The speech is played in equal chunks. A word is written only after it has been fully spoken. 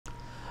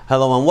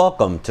Hello and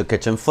welcome to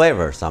Kitchen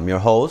Flavors. I'm your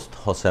host,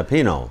 Jose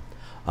Pinot.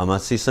 I'm a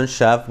seasoned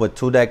chef with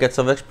 2 decades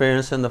of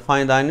experience in the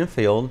fine dining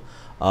field.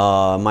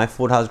 My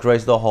food has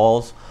graced the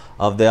halls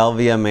of the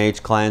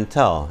LVMH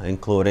clientele,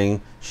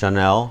 including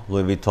Chanel,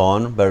 Louis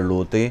Vuitton,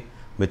 Berluti,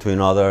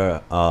 between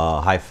other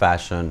high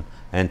fashion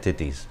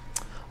entities.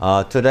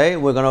 Today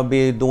we're going to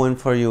be doing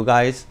for you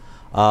guys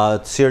a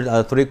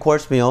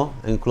 3-course meal,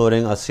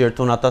 including a seared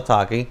tuna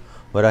tataki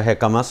with a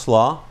jicama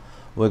slaw.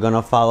 We're going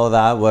to follow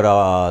that with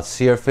a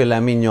seared filet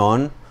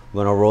mignon.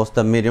 We're going to roast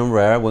the medium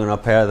rare. We're going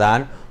to pair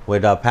that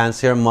with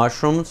pan-seared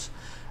mushrooms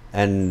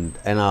and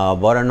a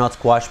butternut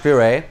squash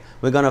puree.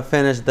 We're going to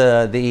finish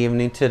the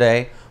evening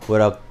today with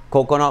a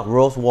coconut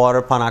rose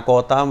water panna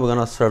cotta. We're going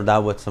to serve that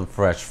with some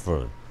fresh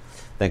fruit.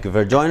 Thank you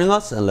for joining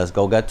us, and let's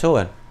go get to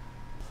it.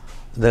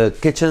 The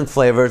Kitchen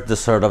Flavors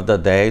dessert of the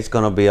day is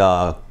going to be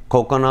a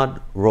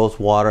coconut rose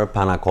water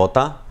panna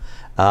cotta.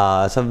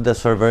 It's a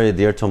dessert very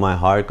dear to my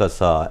heart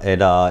because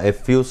it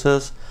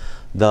fuses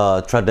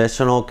the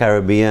traditional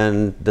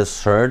Caribbean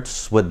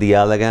desserts with the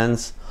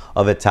elegance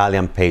of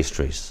Italian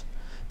pastries.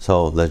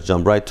 So let's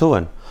jump right to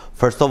it.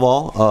 First of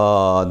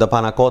all, the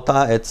panna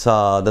cotta, it's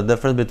the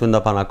difference between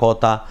the panna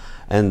cotta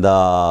and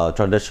the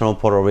traditional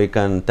Puerto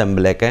Rican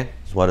tembleque,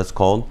 is what it's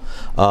called,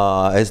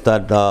 is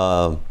that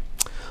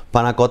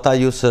panna cotta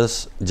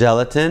uses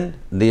gelatin,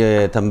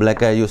 the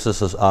tembleque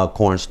uses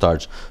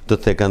cornstarch to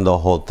thicken the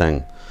whole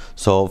thing.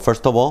 So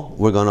first of all,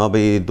 we're gonna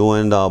be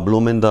doing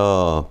blooming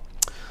the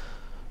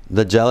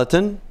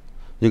gelatin.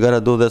 You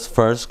gotta do this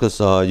first because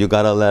you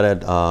gotta let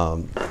it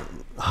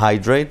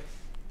hydrate.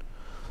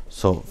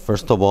 So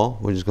first of all,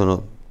 we're just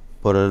gonna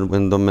put it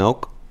in the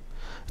milk.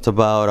 It's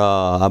about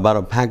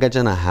a package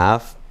and a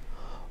half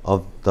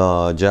of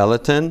the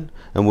gelatin,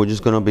 and we're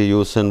just gonna be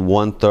using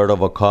 1/3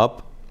 of a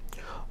cup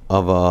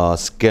of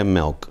skim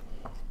milk.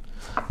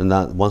 And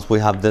that once we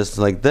have this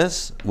like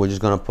this, we're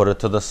just gonna put it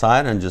to the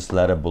side and just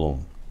let it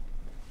bloom.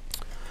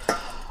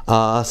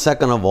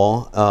 Second of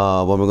all,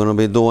 what we're going to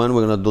be doing,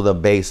 we're going to do the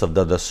base of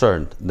the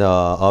dessert.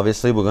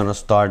 Obviously, we're going to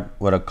start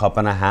with 1.5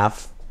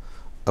 cups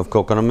of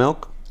coconut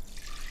milk.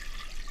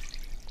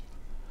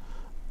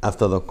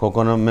 After the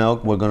coconut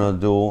milk, we're going to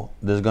do,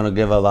 this is going to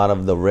give a lot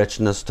of the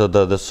richness to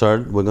the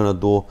dessert. We're going to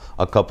do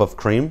a cup of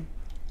cream.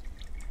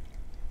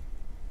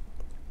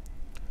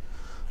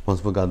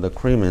 Once we got the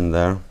cream in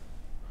there,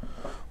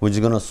 we're just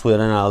going to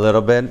sweeten it a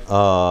little bit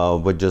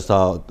with just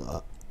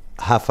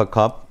 1/2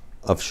 cup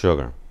of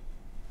sugar.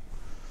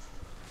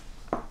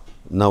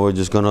 Now we're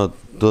just gonna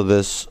do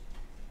this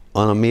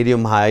on a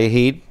medium-high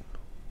heat,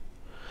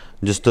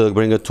 just to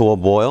bring it to a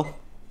boil.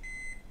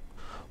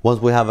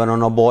 Once we have it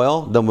on a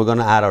boil, then we're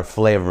gonna add our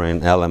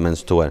flavoring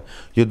elements to it.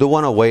 You do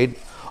wanna wait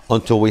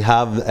until we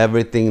have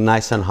everything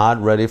nice and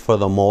hot, ready for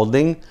the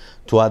molding,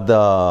 to add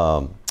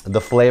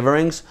the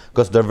flavorings,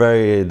 because they're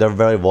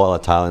very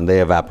volatile and they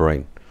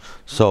evaporate.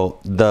 So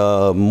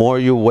the more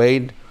you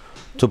wait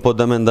to put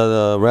them in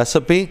the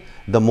recipe,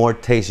 the more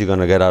taste you're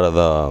gonna get out of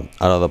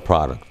the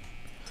product.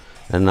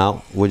 And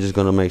now we're just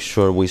gonna make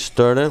sure we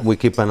stir it. We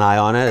keep an eye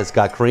on it. It's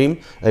got cream.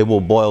 It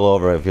will boil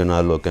over if you're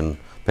not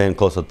paying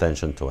close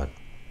attention to it.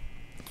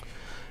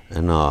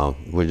 And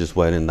we're just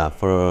waiting that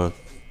for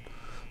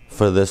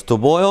this to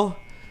boil,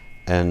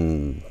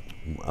 and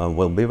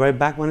we'll be right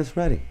back when it's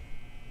ready.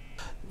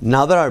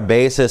 Now that our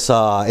base is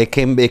it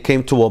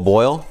came to a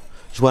boil,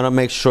 just wanna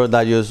make sure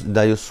that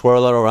you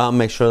swirl it around.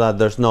 Make sure that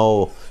there's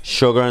no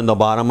sugar in the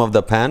bottom of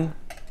the pan.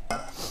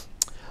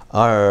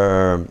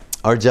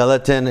 Our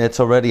gelatin, it's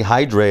already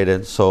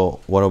hydrated, so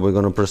what are we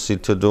going to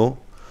proceed to do?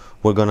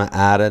 We're going to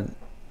add it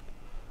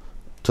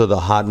to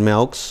the hot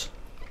milks.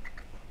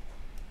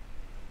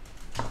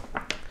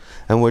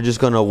 And we're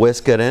just going to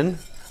whisk it in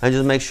and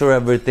just make sure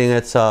everything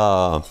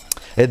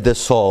it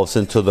dissolves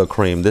into the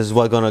cream. This is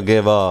what's going to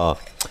give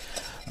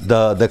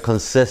the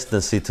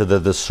consistency to the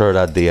dessert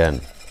at the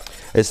end.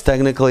 It's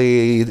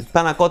technically,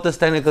 panna cotta is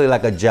technically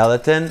like a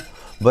gelatin,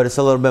 but it's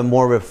a little bit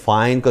more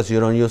refined because you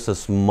don't use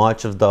as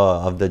much of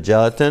the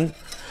gelatin,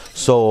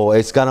 so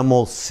it's got a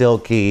more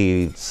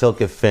silky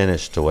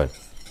finish to it.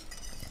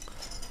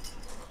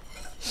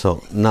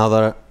 So now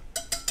that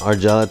our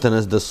gelatin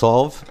is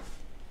dissolved,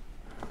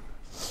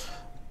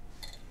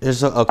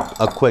 here's a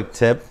quick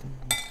tip.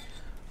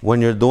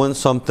 When you're doing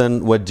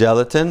something with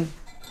gelatin,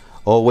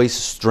 always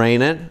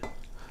strain it,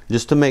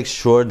 just to make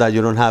sure that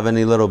you don't have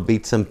any little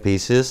bits and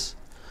pieces,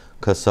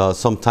 because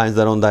sometimes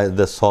they don't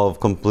dissolve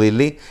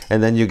completely,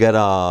 and then you get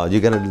a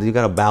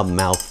bad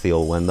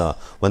mouthfeel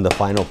when the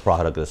final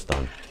product is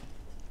done.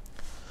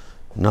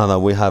 Now that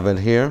we have it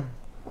here,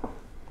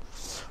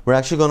 we're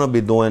actually going to be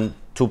doing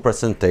 2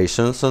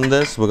 presentations on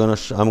this.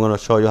 I'm gonna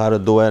show you how to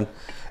do it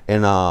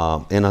in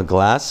a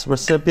glass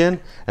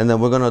recipient, and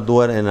then we're gonna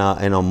do it in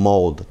a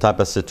mold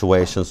type of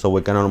situation, so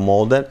we can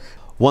unmold it.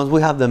 Once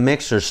we have the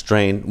mixture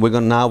strained, we're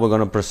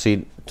gonna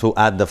proceed to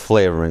add the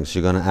flavorings.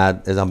 You're gonna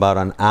add about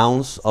 1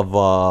 ounce of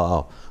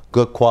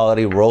good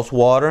quality rose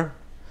water,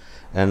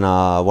 and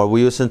what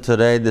we're using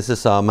today, this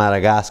is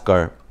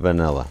Madagascar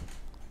vanilla.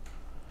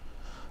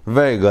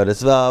 Very good.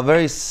 It's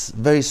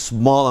very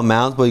small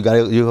amount, but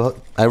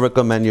I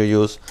recommend you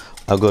use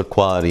a good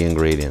quality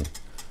ingredient.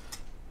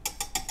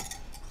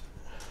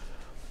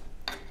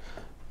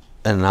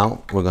 And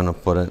now we're gonna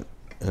put it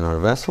in our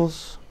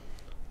vessels.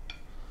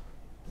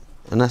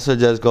 And I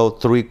suggest go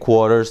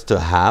 3/4 to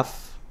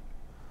half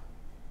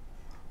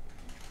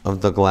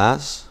of the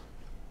glass.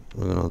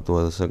 We're gonna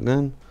do this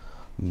again.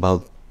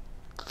 About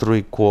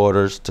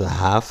 3/4 to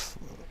half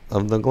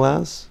of the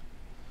glass.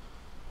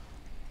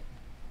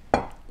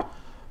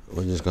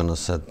 We're just gonna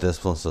set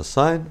this one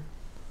aside.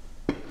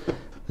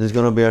 This is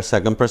gonna be our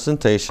second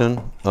presentation.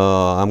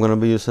 I'm gonna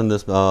be using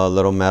this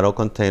little metal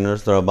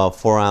containers. They're about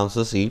 4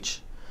 ounces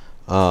each.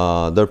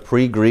 They're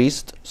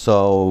pre-greased,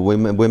 so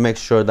we make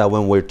sure that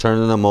when we're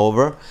turning them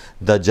over,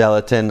 the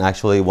gelatin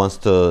actually wants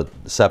to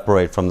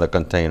separate from the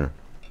container.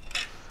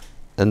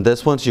 And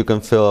this ones you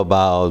can fill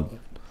about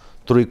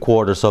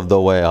 3/4 of the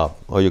way up,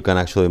 or you can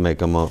actually make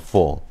them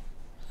full.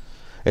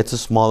 It's a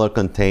smaller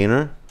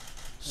container,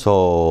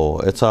 so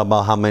it's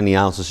about how many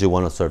ounces you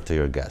want to serve to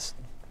your guest.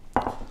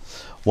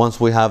 Once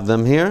we have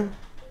them here,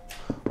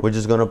 we're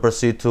just going to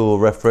proceed to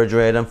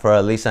refrigerate them for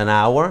at least an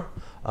hour.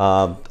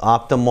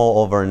 Optimal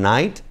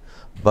overnight,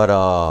 but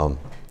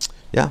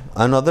yeah,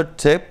 another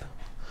tip,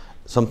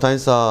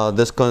 sometimes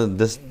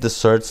this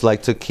desserts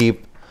like to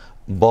keep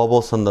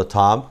bubbles on the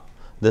top.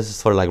 This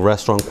is for like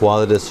restaurant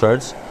quality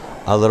desserts.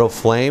 A little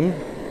flame,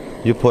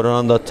 you put it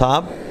on the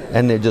top,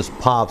 and it just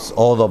pops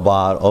all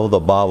the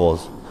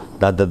bubbles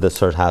that the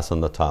dessert has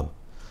on the top.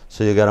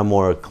 So you get a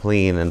more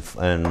clean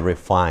and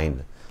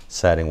refined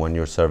setting when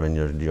you're serving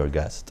your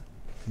guest.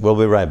 We'll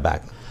be right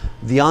back.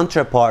 The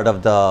entree part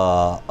of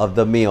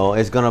the meal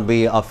is gonna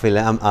be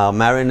a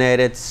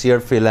marinated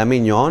seared filet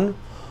mignon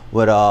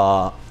with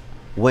a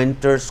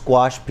winter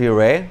squash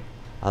puree.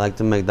 I like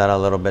to make that a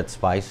little bit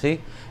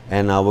spicy,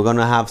 and we're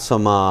gonna have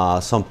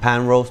some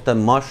pan roasted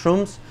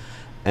mushrooms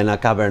and a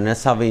Cabernet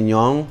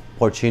Sauvignon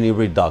porcini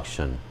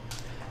reduction.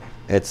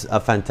 It's a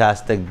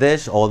fantastic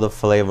dish. All the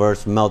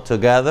flavors melt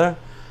together.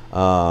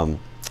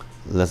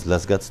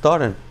 Let's get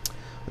started.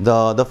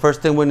 The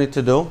first thing we need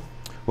to do,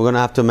 we're gonna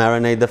have to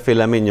marinate the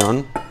filet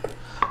mignon.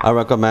 I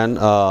recommend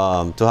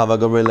to have a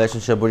good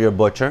relationship with your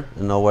butcher.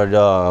 You know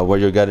where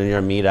you're getting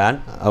your meat at.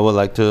 I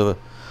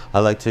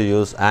like to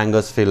use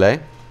Angus filet.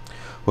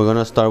 We're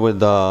gonna start with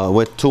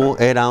 2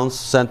 8-ounce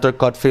center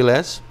cut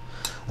filets.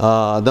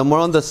 The more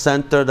on the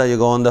center that you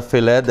go on the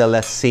filet, the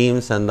less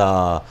seams and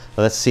the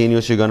less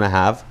sinews you're gonna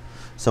have.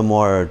 Some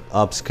more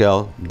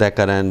upscale,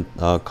 decadent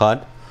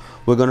cut.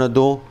 We're gonna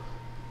do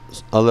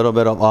a little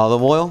bit of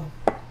olive oil,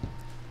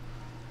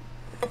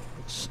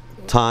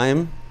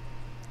 thyme,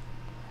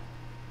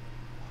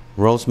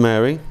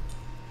 rosemary,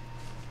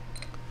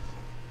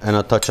 and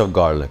a touch of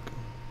garlic.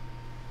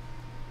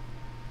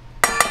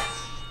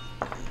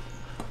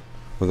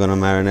 We're gonna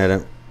marinate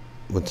it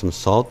with some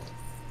salt,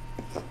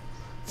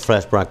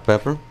 fresh black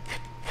pepper,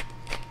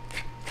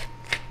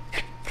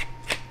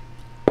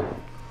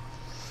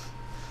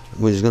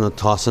 we're just gonna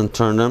toss and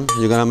turn them.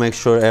 You're gonna make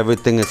sure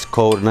everything is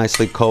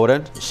nicely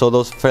coated, so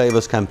those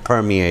flavors can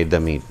permeate the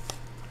meat.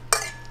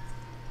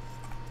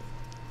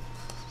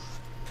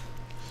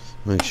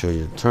 Make sure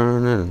you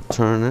turn it and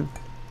turn it.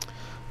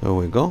 There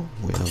we go.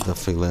 We have the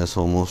fillets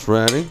almost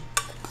ready.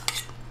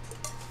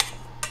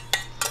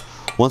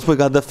 Once we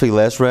got the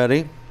fillets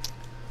ready,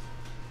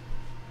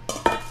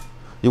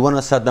 you want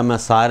to set them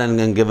aside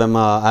and give them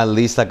at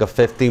least like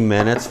 15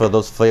 minutes for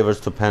those flavors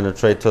to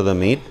penetrate to the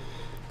meat.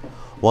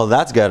 While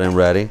that's getting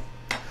ready,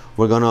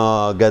 we're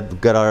gonna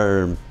get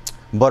our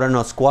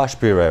butternut squash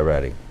puree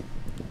ready.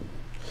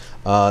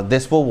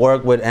 This will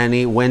work with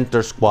any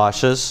winter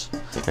squashes,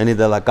 any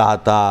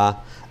delicata,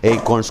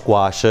 acorn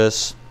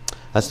squashes.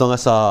 As long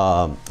as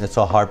it's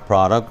a hard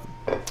product,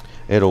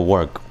 it'll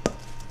work.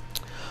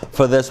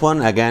 For this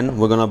one, again,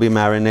 we're gonna be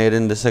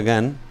marinating this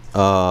again.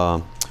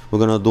 We're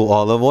gonna do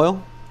olive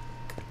oil.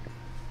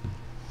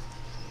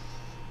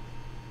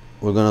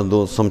 We're gonna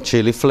do some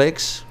chili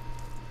flakes.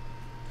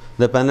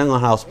 Depending on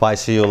how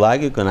spicy you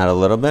like, you can add a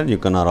little bit, you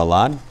can add a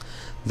lot.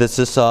 This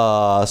is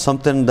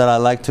something that I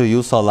like to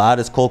use a lot.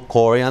 It's called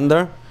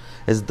coriander.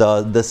 It's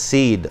the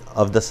seed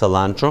of the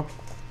cilantro.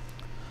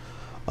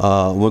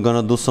 We're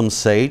gonna do some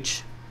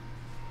sage.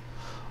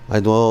 I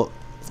do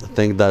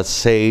think that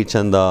sage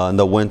and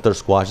the winter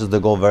squashes, they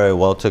go very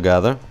well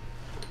together.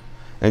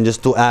 And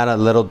just to add a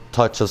little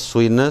touch of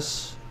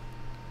sweetness,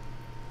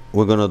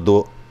 we're gonna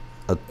do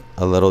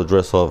a little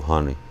drizzle of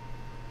honey.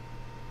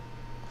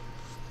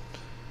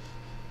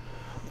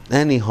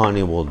 Any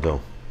honey will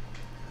do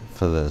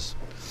for this.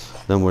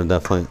 Then we're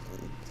definitely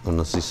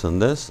gonna season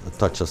this. A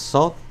touch of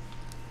salt,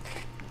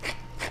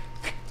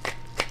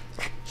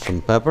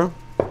 some pepper.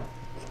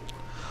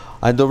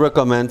 I do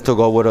recommend to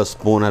go with a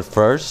spoon at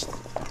first,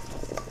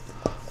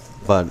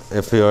 but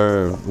if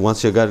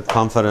once you get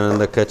confident in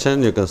the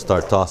kitchen, you can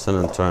start tossing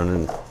and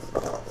turning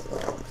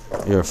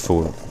your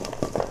food.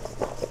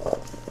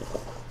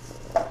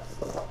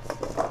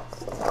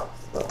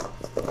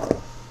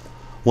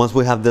 Once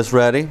we have this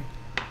ready,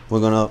 we're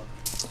gonna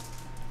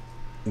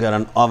get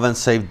an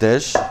oven-safe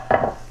dish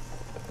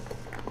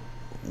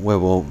we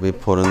will be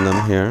putting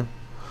them here.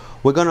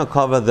 We're gonna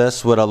cover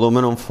this with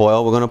aluminum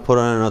foil. We're gonna put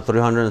it in a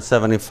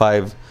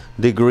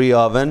 375-degree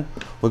oven.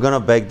 We're gonna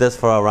bake this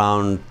for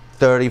around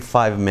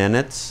 35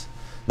 minutes.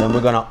 Then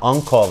we're gonna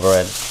uncover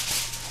it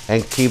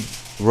and keep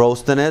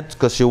roasting it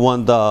because you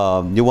want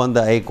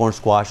the acorn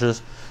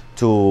squashes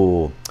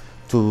to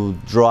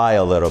dry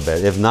a little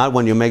bit. If not,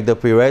 when you make the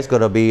puree, it's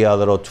gonna be a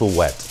little too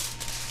wet.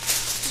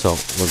 So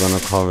we're gonna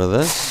cover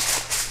this.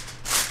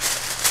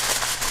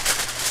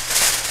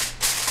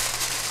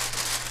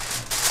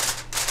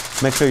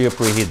 Make sure you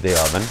preheat the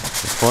oven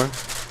before,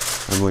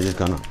 and we're just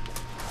gonna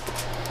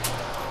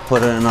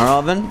put it in our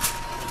oven.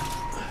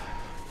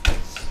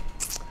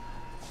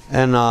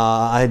 And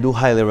I do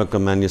highly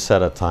recommend you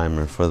set a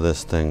timer for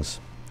these things.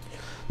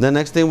 The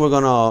next thing we're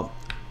gonna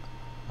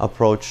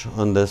approach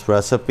on this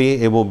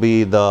recipe, it will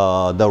be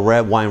the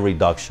red wine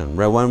reduction.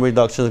 Red wine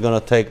reduction is gonna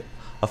take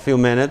a few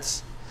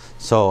minutes.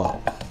 So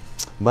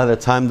by the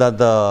time that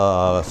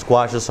the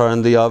squashes are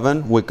in the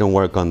oven, we can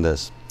work on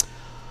this.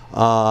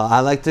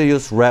 I like to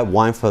use red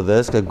wine for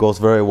this. It goes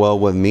very well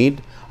with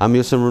meat. I'm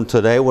using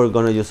today, we're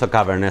gonna use a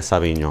Cabernet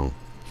Sauvignon.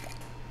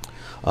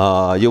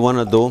 You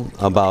wanna do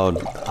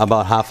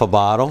about half a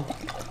bottle.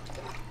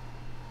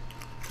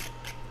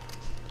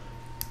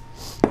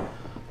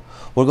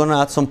 We're gonna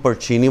add some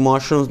porcini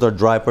mushrooms. They're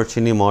dry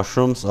porcini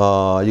mushrooms.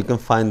 You can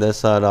find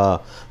this at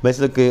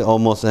basically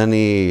almost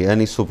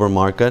any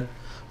supermarket.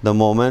 The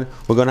moment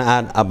we're gonna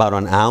add about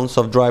an ounce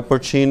of dry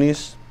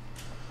porcinis.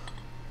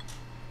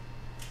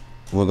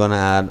 We're gonna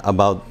add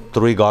about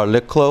 3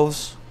 garlic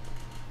cloves.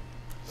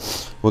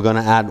 We're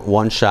gonna add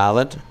 1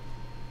 shallot.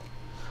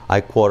 I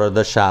quartered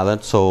the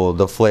shallot so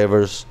the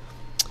flavors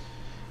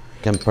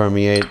can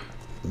permeate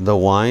the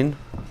wine.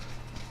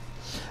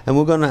 And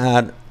we're gonna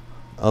add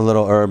a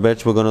little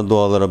herbage. We're gonna do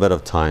a little bit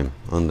of thyme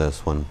on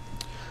this one.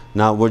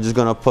 Now we're just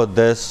gonna put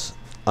this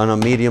on a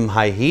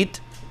medium-high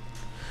heat,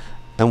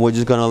 and we're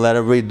just gonna let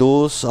it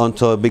reduce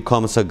until it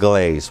becomes a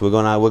glaze. We're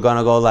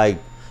gonna go like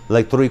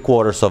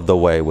 3/4 of the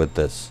way with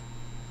this.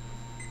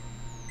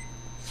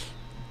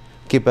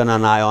 Keeping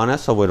an eye on it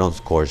so we don't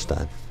scorch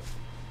that.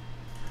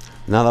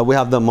 Now that we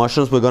have the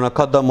mushrooms, we're gonna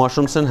cut the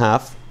mushrooms in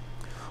half.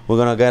 We're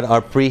gonna get our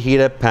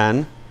preheated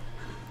pan.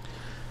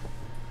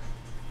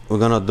 We're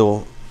gonna do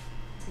a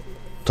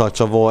touch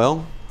of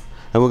oil,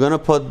 and we're gonna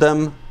put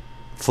them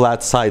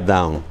flat side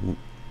down.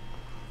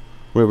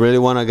 We really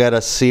wanna get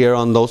a sear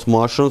on those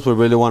mushrooms. We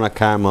really wanna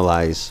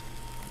caramelize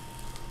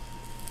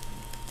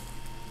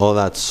all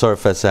that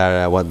surface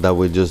area that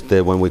we just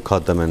did when we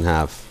cut them in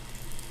half.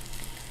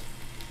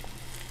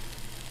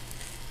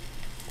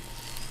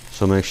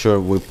 So make sure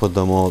we put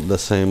them all the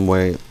same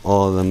way,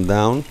 all of them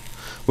down.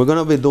 We're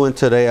gonna be doing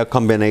today a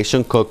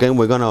combination cooking.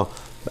 We're gonna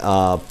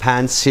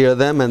pan sear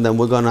them, and then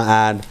we're gonna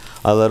add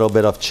a little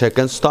bit of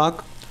chicken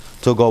stock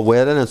to go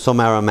with it and some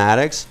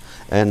aromatics.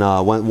 And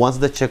once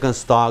the chicken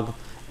stock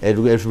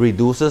it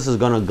reduces, it's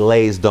gonna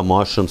glaze the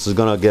mushrooms. It's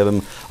gonna give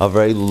them a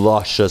very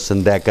luscious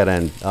and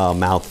decadent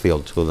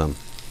mouthfeel to them.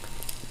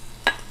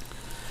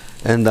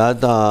 And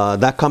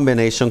that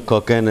combination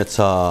cooking, it's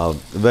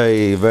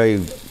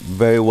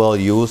very well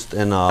used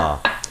in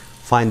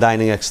fine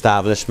dining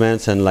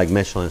establishments and like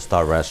Michelin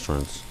star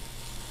restaurants.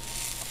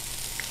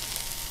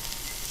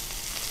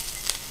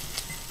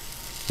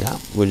 Yeah,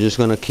 we're just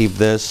gonna keep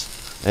this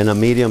in a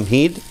medium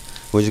heat.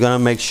 We're just gonna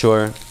make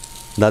sure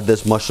that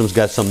this mushrooms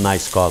get some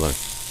nice color.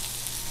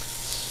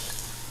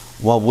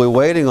 While we're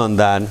waiting on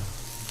that,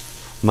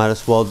 might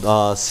as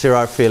well sear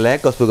our filet,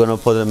 because we're gonna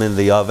put them in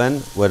the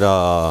oven with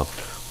our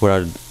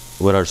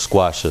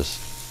squashes.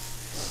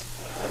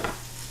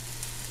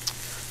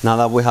 Now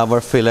that we have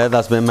our filet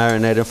that's been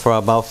marinated for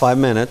about 5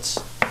 minutes,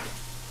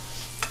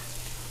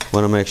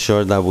 want to make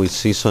sure that we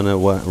season it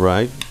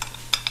right.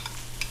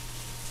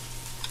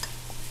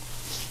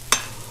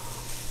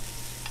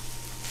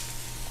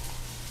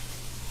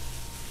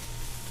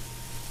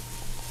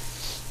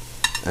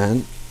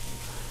 And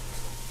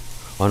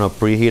on a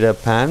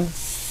preheated pan,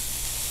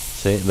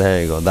 see,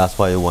 there you go. That's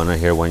what you want to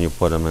hear when you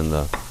put them in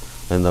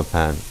the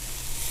pan.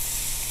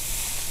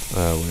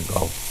 There we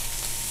go.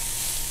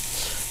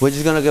 We're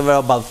just gonna give it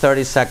about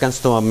 30 seconds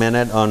to a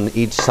minute on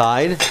each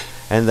side,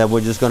 and then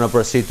we're just gonna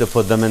proceed to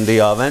put them in the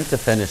oven to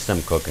finish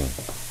them cooking.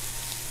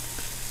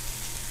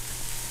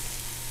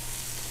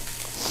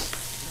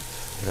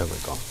 There we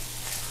go.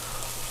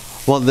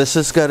 Well, this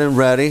is getting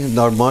ready.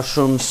 Our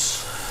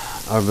mushrooms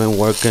have been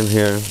working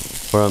here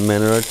for a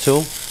minute or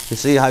two. You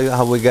see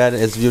how we get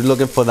it? You're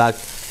looking for that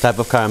type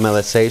of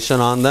caramelization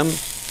on them.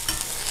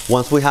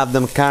 Once we have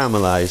them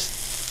caramelized,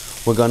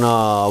 we're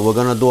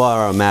gonna do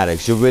our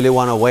aromatics. You really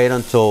want to wait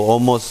until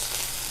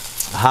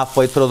almost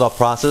halfway through the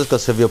process,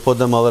 because if you put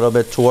them a little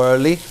bit too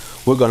early,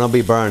 we're gonna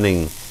be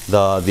burning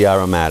the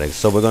aromatics.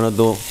 So we're gonna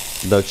do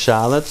the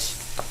shallots,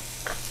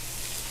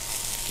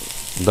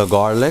 the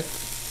garlic.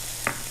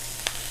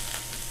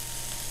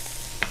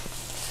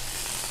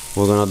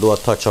 We're gonna do a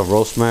touch of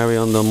rosemary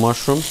on the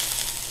mushrooms.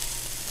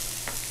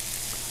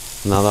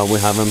 Now that we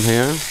have them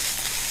here,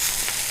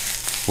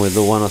 we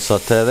do want to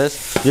saute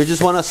this. You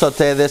just want to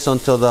saute this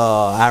until the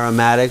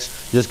aromatics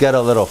just get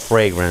a little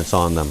fragrance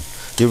on them.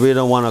 You really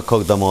don't want to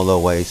cook them all the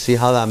way. See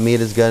how that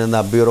meat is getting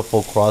that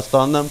beautiful crust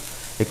on them?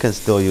 It can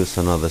still use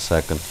another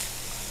second.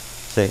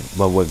 See,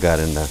 but we're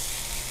getting there.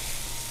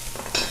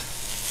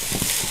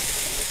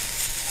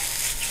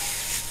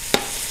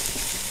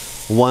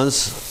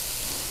 Once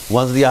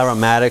the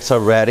aromatics are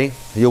ready,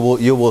 you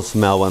will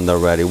smell when they're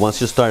ready.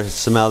 Once you start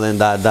smelling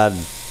that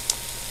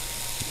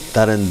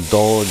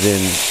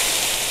indulgent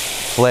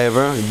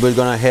flavor, we're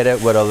gonna hit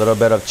it with a little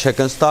bit of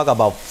chicken stock,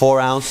 about 4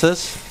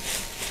 ounces.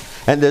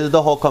 And this is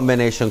the whole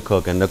combination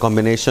cooking. The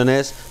combination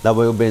is that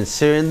we've been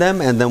searing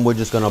them, and then we're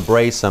just gonna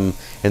braise them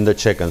in the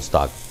chicken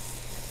stock.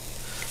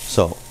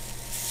 So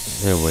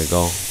here we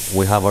go.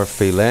 We have our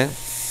filet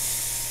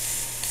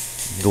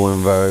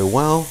doing very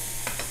well.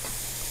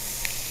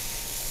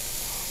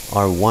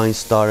 Our wine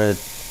started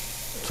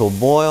to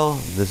boil.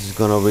 This is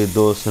gonna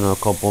reduce in a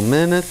couple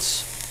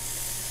minutes.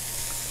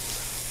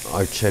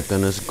 Our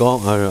chicken is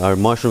going, our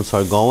mushrooms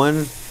are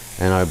going,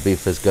 and our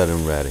beef is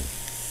getting ready.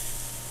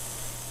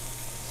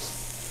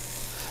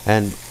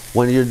 And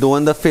when you're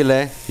doing the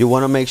filet, you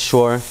wanna make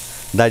sure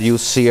that you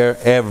sear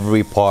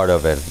every part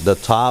of it. The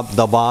top,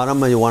 the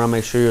bottom, and you wanna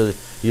make sure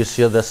you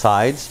sear the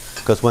sides,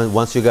 because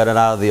once you get it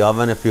out of the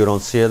oven, if you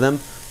don't sear them,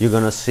 you're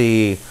gonna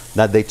see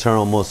that they turn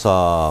almost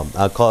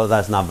a color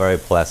that's not very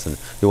pleasant.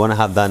 You wanna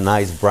have that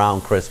nice brown,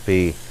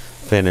 crispy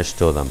finish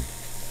to them.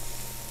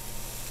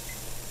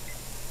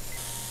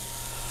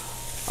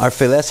 Our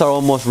fillets are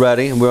almost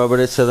ready. We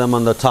already set them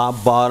on the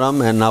top,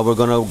 bottom, and now we're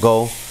gonna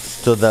go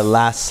to the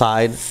last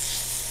side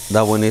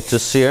that we need to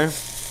sear.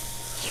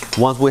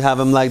 Once we have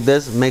them like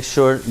this, make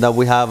sure that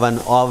we have an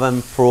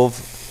oven-proof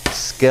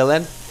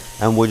skillet,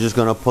 and we're just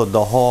gonna put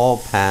the whole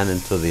pan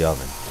into the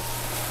oven.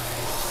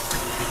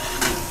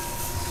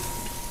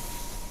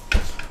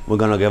 We're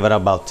gonna give it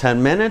about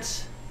 10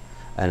 minutes,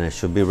 and it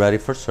should be ready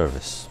for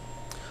service.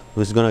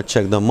 We're just gonna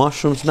check the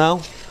mushrooms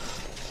now.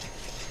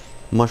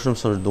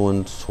 Mushrooms are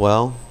doing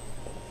swell.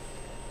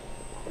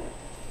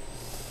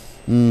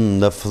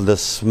 The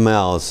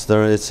smells,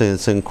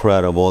 it's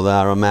incredible. The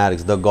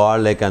aromatics, the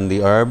garlic and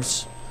the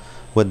herbs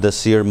with the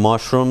seared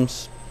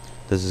mushrooms.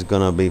 This is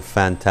gonna be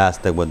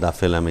fantastic with that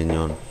filet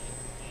mignon.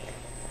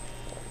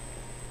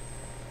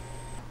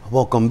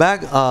 Welcome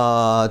back.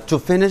 To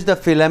finish the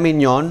filet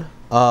mignon,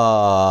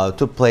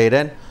 to plate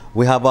it,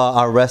 we have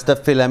our rested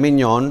filet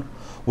mignon.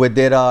 We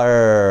did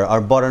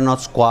our butternut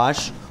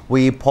squash.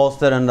 We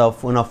posted in a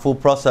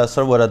food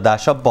processor with a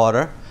dash of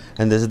butter,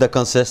 and this is the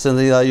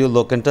consistency that you're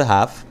looking to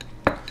have.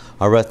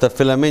 Our rested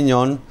filet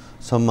mignon,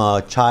 some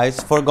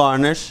chives for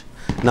garnish.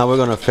 Now we're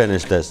gonna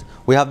finish this.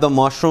 We have the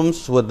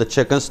mushrooms with the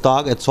chicken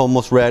stock. It's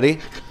almost ready.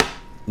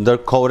 They're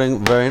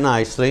coating very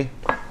nicely.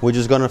 We're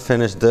just gonna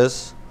finish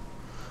this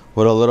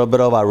with a little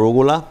bit of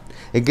arugula.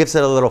 It gives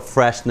it a little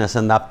freshness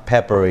and that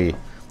peppery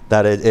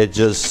that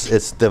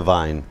it's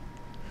divine.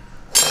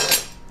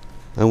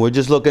 And we're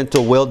just looking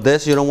to wilt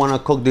this. You don't want to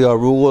cook the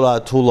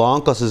arugula too long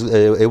because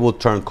it will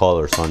turn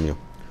colors on you.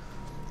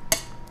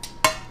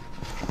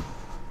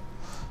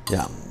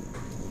 Yeah,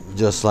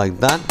 just like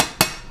that.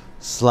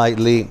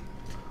 Slightly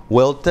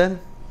wilted.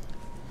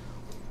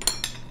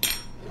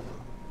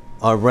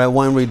 Our red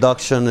wine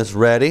reduction is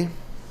ready.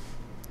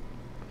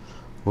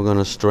 We're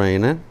gonna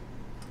strain it.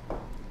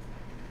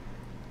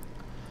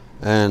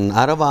 And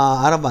out of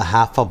a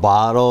half a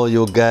bottle,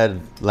 you'll get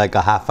like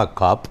a half a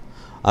cup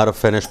out of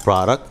finished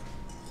product.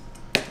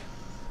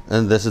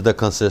 And this is the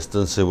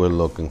consistency we're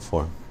looking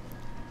for.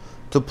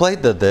 To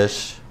plate the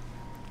dish,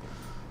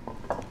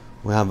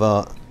 we have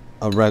a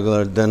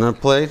regular dinner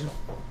plate.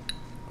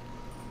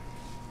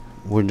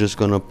 We're just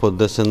gonna put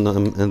this in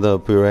the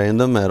puree in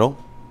the middle.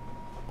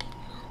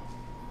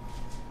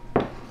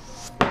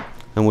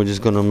 And we're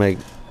just gonna make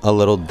a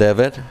little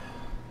divot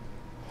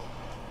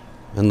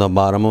in the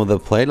bottom of the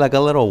plate, like a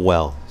little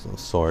well of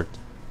sort.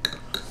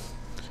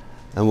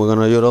 And we're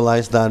gonna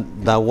utilize that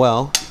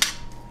well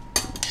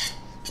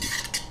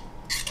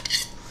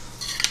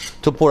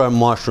to put our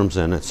mushrooms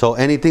in it. So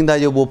anything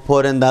that you will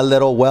put in that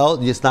little well,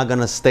 it's not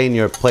gonna stain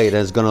your plate.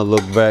 It's gonna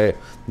look very,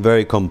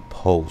 very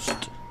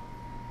composed.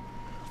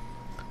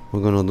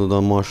 We're gonna do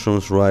the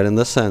mushrooms right in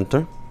the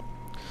center.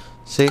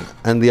 See,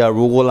 and the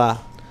arugula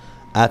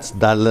adds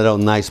that little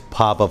nice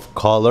pop of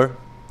color,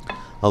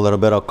 a little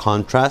bit of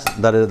contrast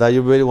that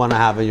you really wanna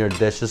have in your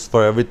dishes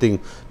for everything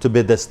to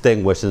be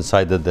distinguished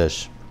inside the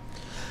dish.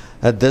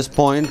 At this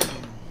point,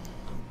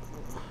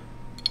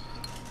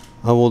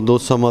 I will do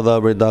some of the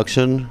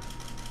reduction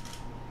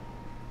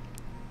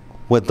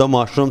with the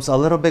mushrooms. A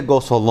little bit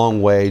goes a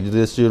long way.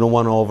 You don't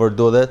want to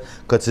overdo this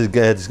because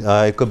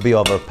it could be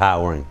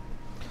overpowering.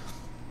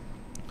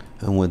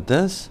 And with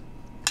this,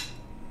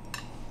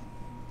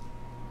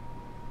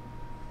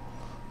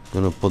 I'm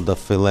gonna put the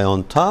filet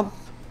on top.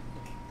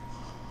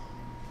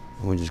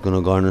 We're just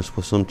gonna garnish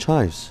with some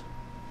chives.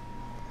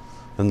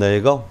 And there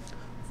you go.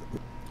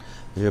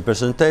 Your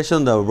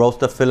presentation, the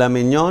roasted filet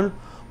mignon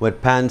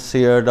with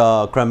pan-seared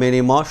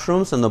cremini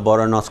mushrooms and the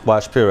butternut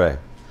squash puree.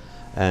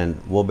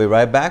 And we'll be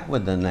right back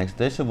with the next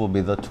dish. It will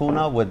be the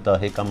tuna with the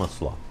jicama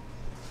slaw.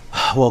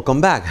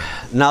 Welcome back.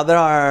 Now that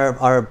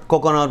our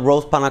coconut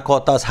roast panna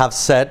cottas have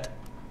set,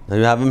 that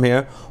you have them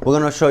here, we're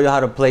gonna show you how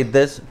to plate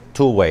this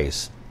two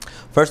ways.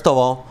 First of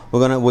all,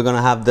 we're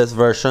gonna have this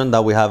version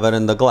that we have it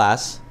in the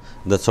glass.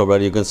 That's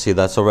already, you can see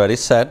that's already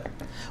set.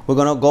 We're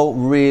gonna go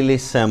really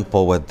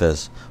simple with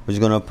this. We're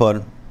just gonna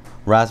put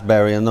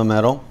raspberry in the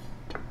middle.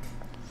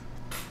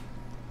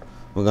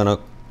 We're gonna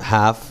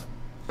have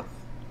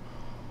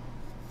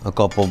a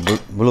couple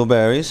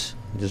blueberries.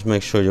 Just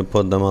make sure you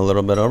put them a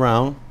little bit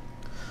around.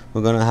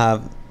 We're gonna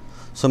have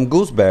some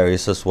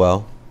gooseberries as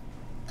well,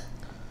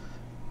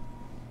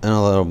 and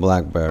a little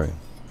blackberry.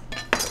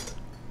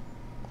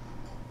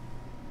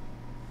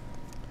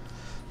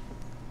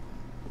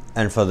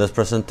 And for this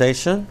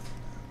presentation,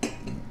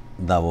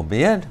 that will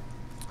be it.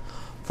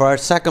 For our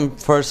second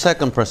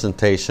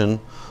presentation,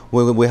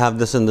 we have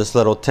this in this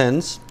little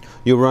tins.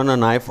 You run a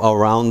knife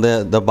around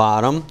the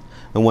bottom,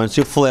 and once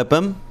you flip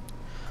them,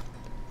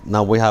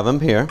 now we have them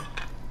here.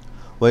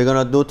 What you're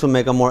gonna do to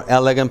make a more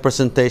elegant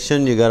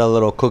presentation, you got a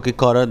little cookie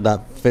cutter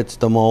that fits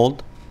the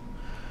mold,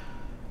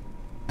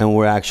 and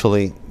we're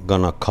actually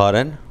gonna cut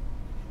it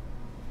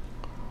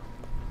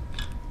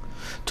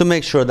to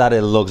make sure that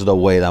it looks the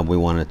way that we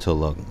want it to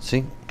look.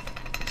 See,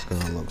 it's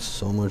gonna look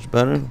so much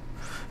better. I'm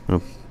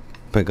gonna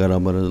pick it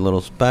up with a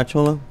little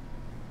spatula,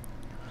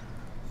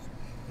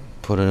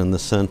 put it in the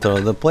center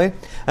of the plate,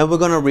 and we're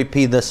gonna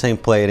repeat the same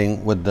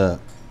plating with the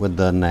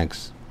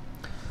next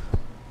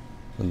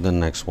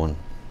one.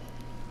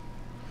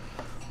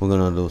 We're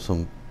gonna do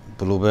some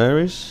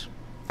blueberries.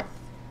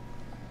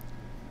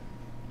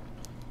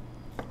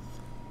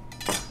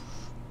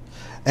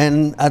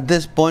 And at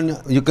this point,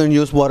 you can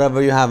use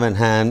whatever you have in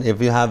hand.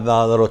 If you have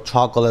a little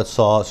chocolate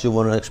sauce, you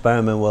want to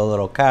experiment with a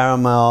little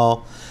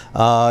caramel,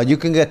 you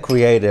can get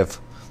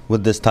creative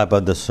with this type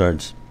of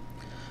desserts.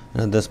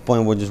 And at this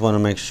point, we just want to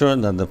make sure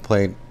that the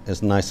plate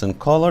is nice and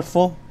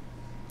colorful,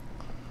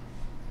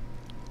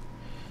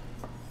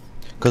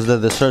 because the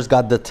dessert's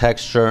got the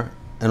texture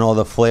and all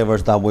the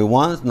flavors that we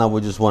want. Now we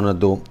just want to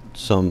do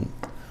some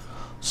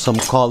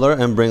color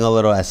and bring a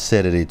little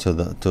acidity to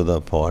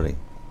the party.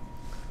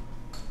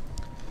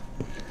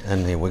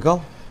 And here we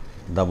go.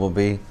 That will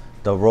be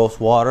the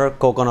roast water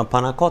coconut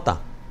panna cotta.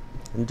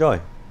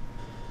 Enjoy.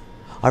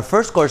 Our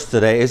first course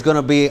today is going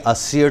to be a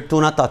seared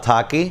tuna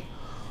tataki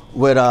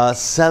with a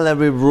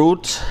celery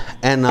root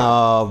and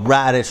a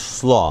radish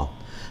slaw.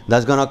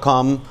 That's going to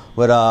come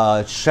with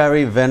a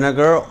cherry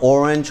vinegar,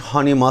 orange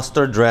honey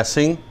mustard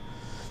dressing.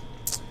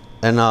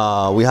 And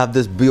we have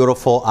this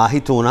beautiful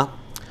ahi tuna.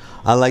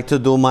 I like to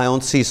do my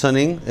own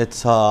seasoning. It's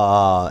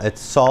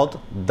salt,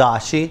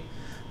 dashi.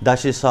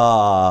 Dashi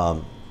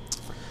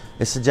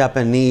is a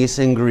Japanese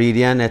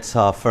ingredient. It's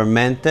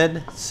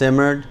fermented,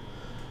 simmered,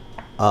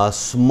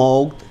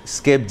 smoked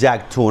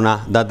skipjack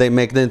tuna that they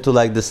make into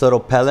like this little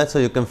pellet, so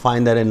you can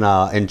find that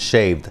in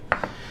shaved.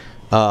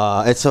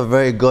 It's a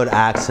very good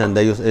accent.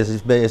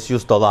 It's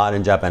used a lot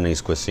in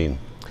Japanese cuisine.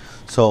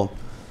 So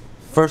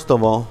first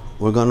of all,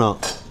 we're gonna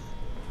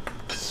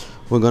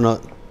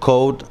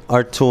coat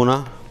our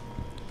tuna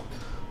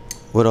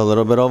with a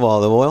little bit of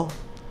olive oil.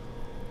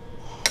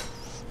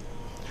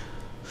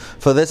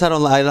 For this,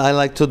 I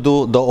like to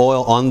do the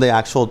oil on the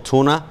actual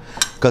tuna,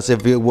 because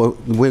if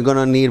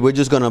we're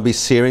just gonna be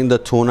searing the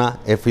tuna.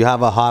 If you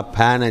have a hot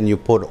pan and you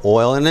put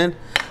oil in it,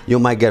 you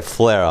might get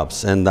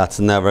flare-ups, and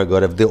that's never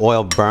good. If the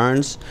oil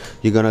burns,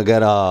 you're gonna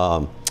get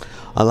a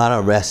lot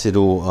of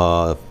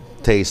residue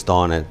taste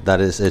on it.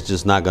 It's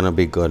just not gonna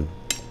be good.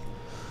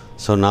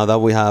 So now that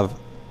we have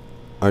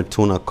our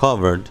tuna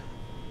covered,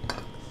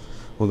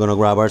 we're gonna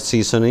grab our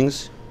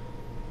seasonings.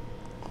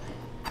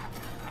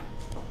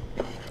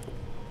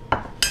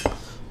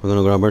 We're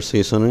gonna grab our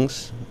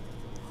seasonings.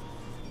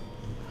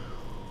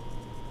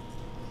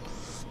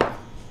 We're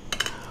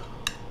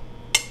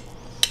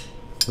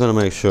gonna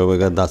make sure we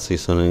got that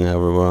seasoning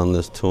everywhere on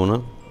this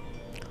tuna.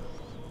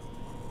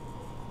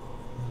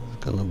 It's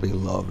gonna be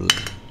lovely.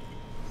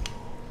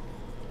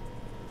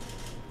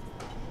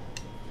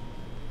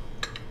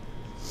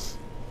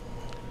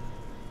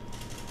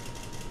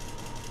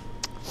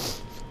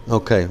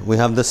 Okay, we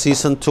have the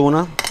seasoned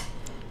tuna.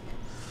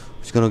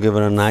 Just gonna give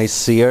it a nice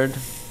seared.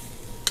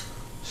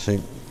 See,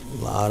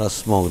 a lot of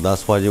smoke.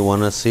 That's what you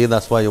want to see.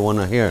 That's what you want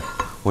to hear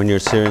when you're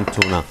searing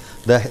tuna.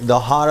 The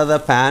hotter the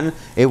pan,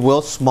 it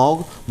will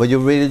smoke, but you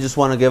really just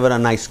want to give it a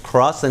nice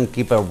crust and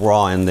keep it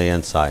raw in the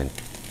inside.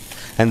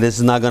 And this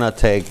is not going to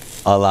take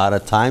a lot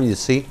of time, you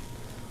see?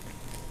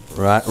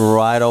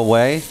 Right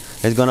away.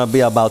 It's going to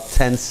be about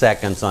 10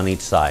 seconds on each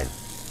side.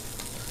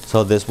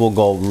 So this will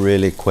go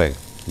really quick.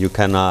 You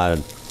cannot,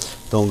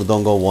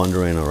 don't go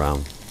wandering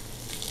around.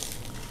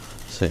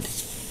 See?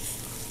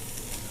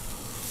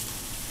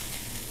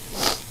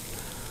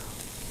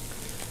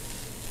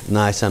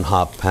 Nice and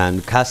hot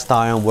pan. Cast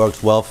iron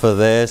works well for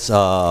this.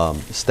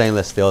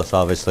 Stainless steel is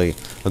obviously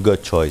a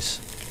good choice.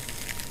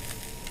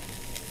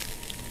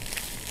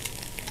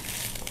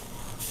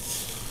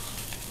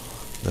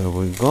 There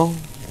we go.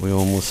 We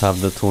almost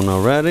have the tuna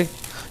ready.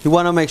 You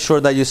want to make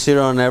sure that you sear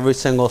it on every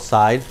single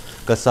side,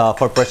 because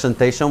for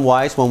presentation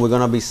wise, when we're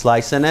gonna be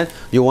slicing it,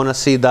 you want to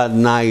see that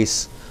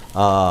nice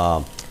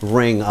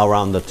ring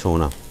around the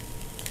tuna.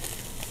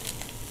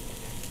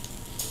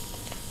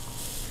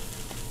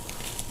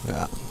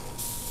 Yeah.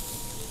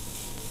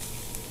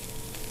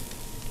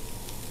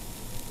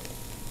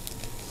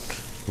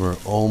 We're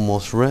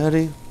almost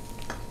ready.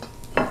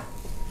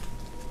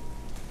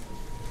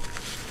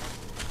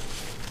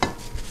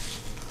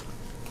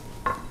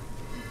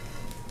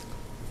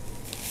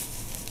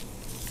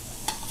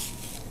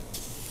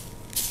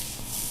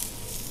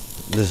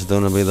 This is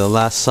going to be the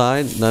last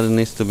side that it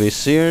needs to be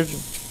seared,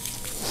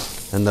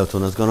 and the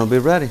tuna is going to be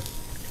ready.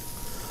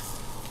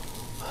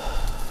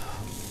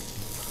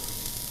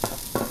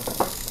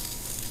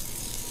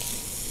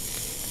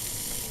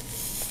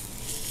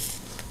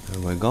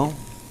 There we go.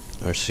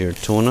 Our seared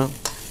tuna.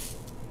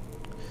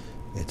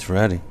 It's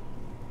ready.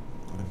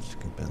 Let's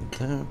keep it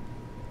there.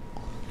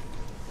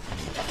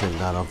 Take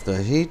that off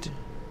the heat.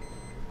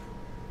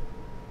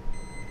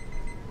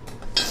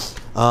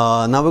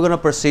 Now we're going to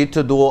proceed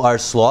to do our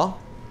slaw.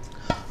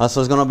 So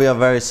it's going to be a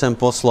very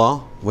simple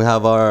slaw. We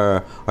have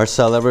our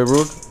celery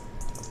root.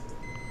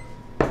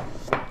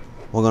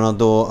 We're going to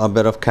do a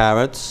bit of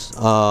carrots.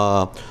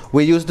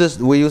 We use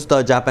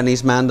the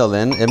Japanese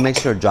mandolin. It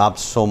makes your job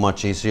so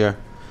much easier.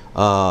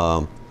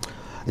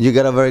 You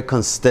get a very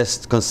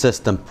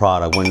consistent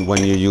product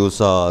when you use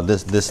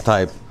this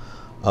type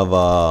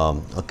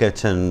of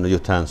kitchen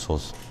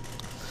utensils.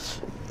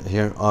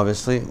 Here,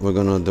 obviously, we're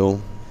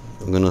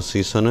gonna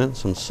season it,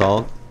 some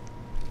salt,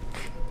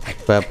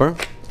 pepper.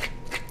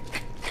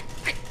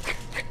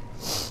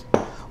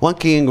 One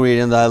key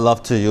ingredient that I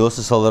love to use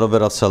is a little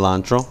bit of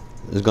cilantro.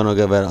 It's gonna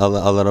give it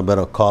a little bit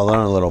of color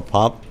and a little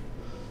pop.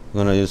 I'm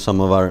gonna use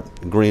some of our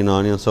green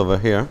onions over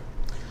here.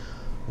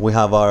 We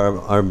have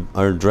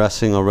our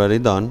dressing already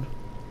done.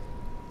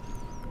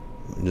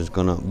 I'm just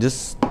gonna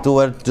do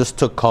it just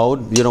to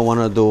coat. You don't want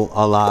to do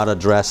a lot of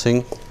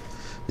dressing.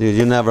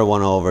 You never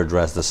want to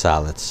overdress the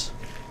salads.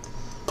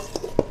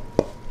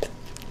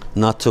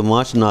 Not too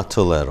much, not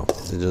too little.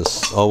 You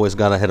just always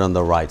gotta hit on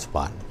the right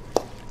spot.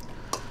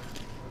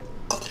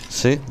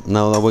 See,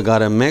 now that we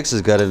got it mixed,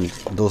 it's getting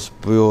those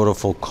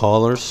beautiful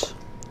colors.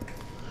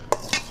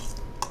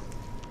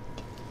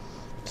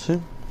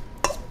 See?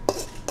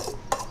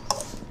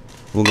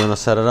 We're gonna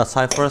set it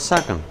aside for a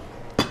second.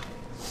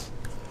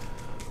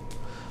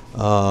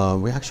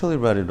 We're actually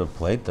ready to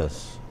plate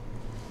this.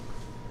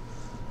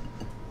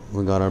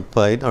 We got our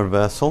plate, our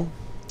vessel.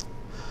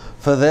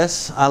 For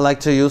this, I like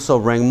to use a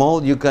ring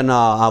mold. You can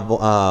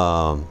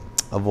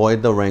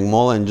avoid the ring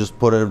mold and just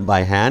put it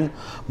by hand.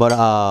 But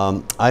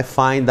I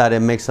find that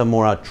it makes a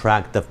more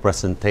attractive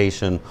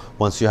presentation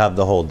once you have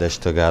the whole dish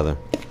together.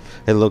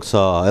 It looks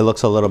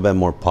a little bit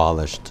more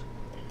polished.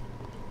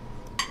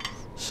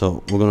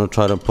 So we're gonna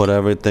try to put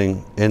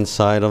everything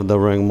inside of the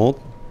ring mold.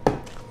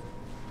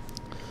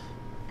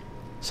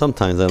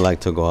 Sometimes I like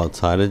to go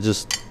outside. It's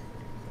just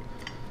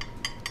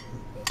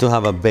to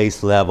have a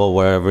base level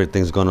where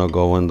everything's gonna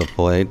go in the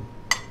plate.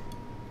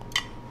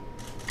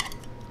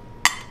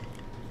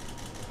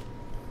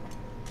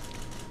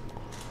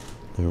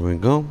 There we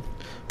go.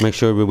 Make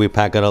sure we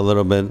pack it a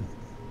little bit.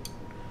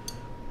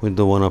 We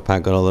do want to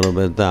pack it a little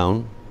bit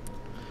down.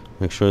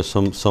 Make sure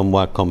it's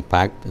somewhat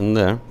compact in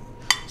there.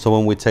 So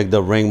when we take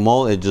the ring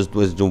mold,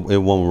 it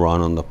won't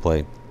run on the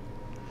plate.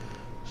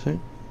 See?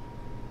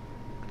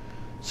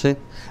 See?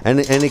 And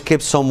it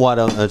keeps somewhat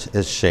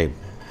its shape.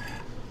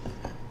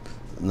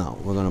 Now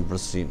we're gonna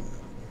proceed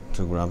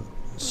to grab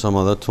some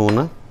of the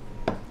tuna.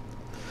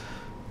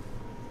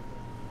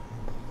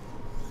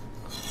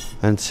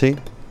 And see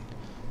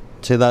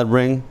that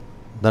ring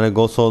that it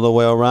goes all the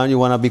way around? You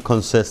want to be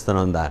consistent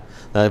on that.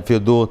 If you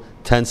do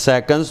 10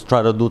 seconds,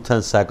 try to do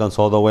 10 seconds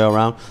all the way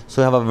around,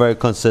 so you have a very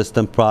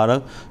consistent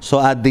product.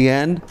 So at the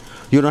end,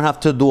 you don't have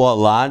to do a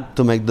lot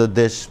to make the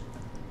dish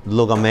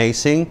look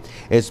amazing.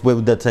 It's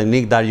with the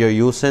technique that you're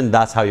using,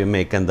 that's how you're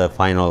making the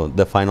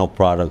final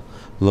product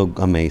look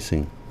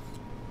amazing.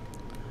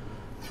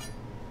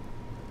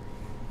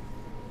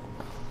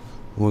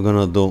 We're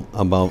gonna do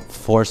about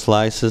 4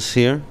 slices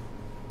here.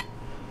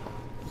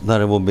 That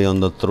it will be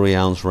on the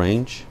 3-ounce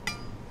range.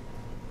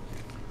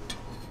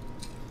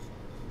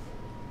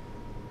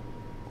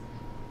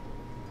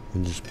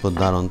 And just put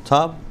that on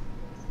top.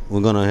 We're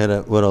gonna hit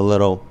it with a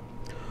little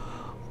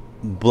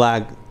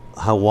black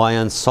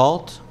Hawaiian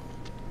salt.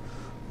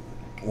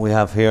 We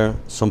have here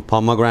some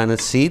pomegranate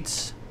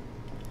seeds,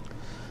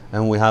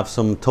 and we have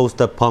some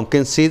toasted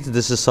pumpkin seeds.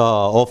 This is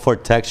all for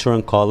texture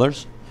and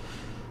colors.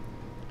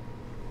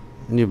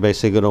 And you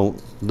basically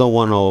don't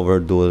want to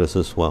overdo this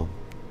as well.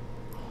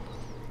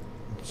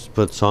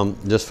 Put some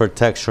just for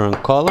texture and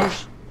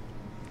colors.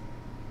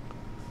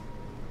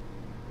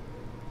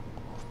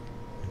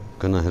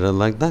 Gonna hit it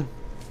like that.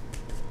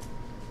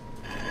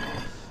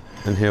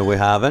 And here we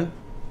have it.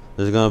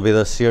 This is gonna be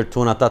the seared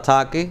tuna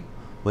tataki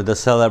with the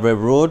celery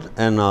root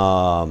and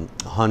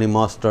honey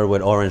mustard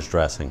with orange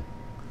dressing.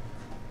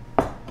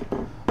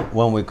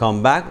 When we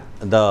come back,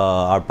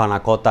 our panna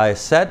cotta is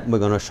set. We're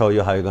gonna show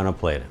you how you're gonna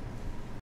plate it.